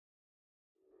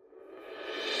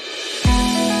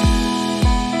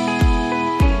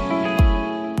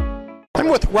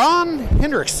Ron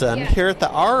Hendrickson here at the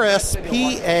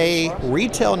RSPA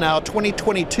Retail Now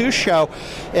 2022 show.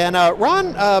 And Ron,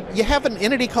 you have an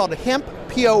entity called Hemp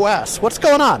POS. What's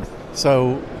going on?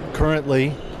 So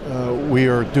currently, we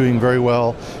are doing very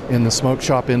well in the smoke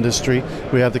shop industry.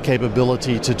 We have the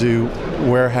capability to do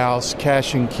warehouse,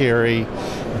 cash and carry,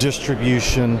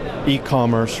 distribution,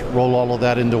 e-commerce, roll all of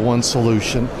that into one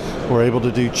solution. We're able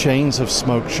to do chains of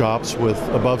smoke shops with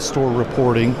above store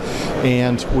reporting,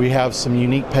 and we have some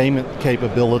unique payment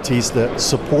capabilities that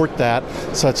support that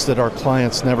such that our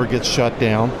clients never get shut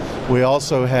down. We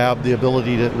also have the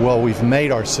ability to, we've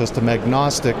made our system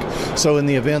agnostic, so in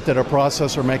the event that a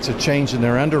processor makes a change in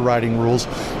their underwriting rules,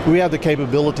 we have the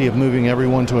capability of moving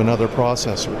everyone to another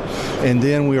processor. And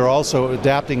then we are also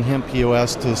adapting Hemp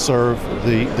POS to serve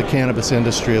the cannabis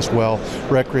industry as well,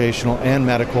 recreational and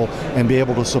medical, and be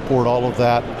able to support all of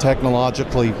that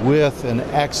technologically with an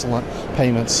excellent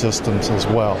payment systems as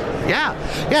well.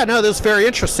 Yeah, no, this is very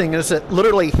interesting. Is it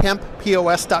literally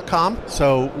hemppos.com?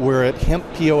 So we're at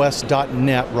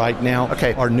hemppos.net right now.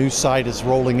 Okay. Our new site is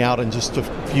rolling out in just a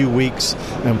few weeks,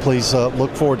 and please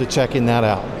look forward to checking that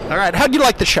out. All right, how'd you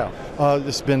like the show?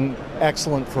 It's been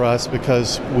excellent for us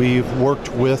because we've worked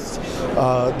with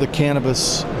the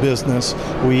cannabis business.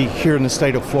 Here in the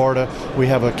state of Florida, we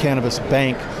have a cannabis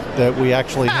bank that we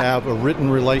actually have a written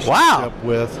relationship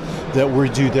with, that we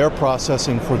do their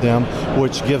processing for them,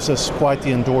 which gives us quite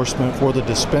the endorsement for the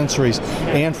dispensaries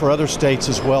and for other states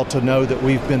as well, to know that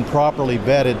we've been properly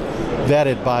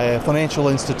vetted by a financial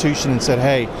institution and said,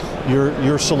 hey,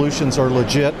 your solutions are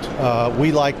legit,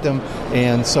 we like them,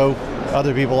 and so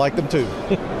other people like them too.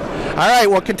 All right,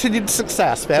 well, continued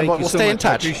success, man. We'll stay in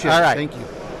touch. I appreciate it. All right. Thank you.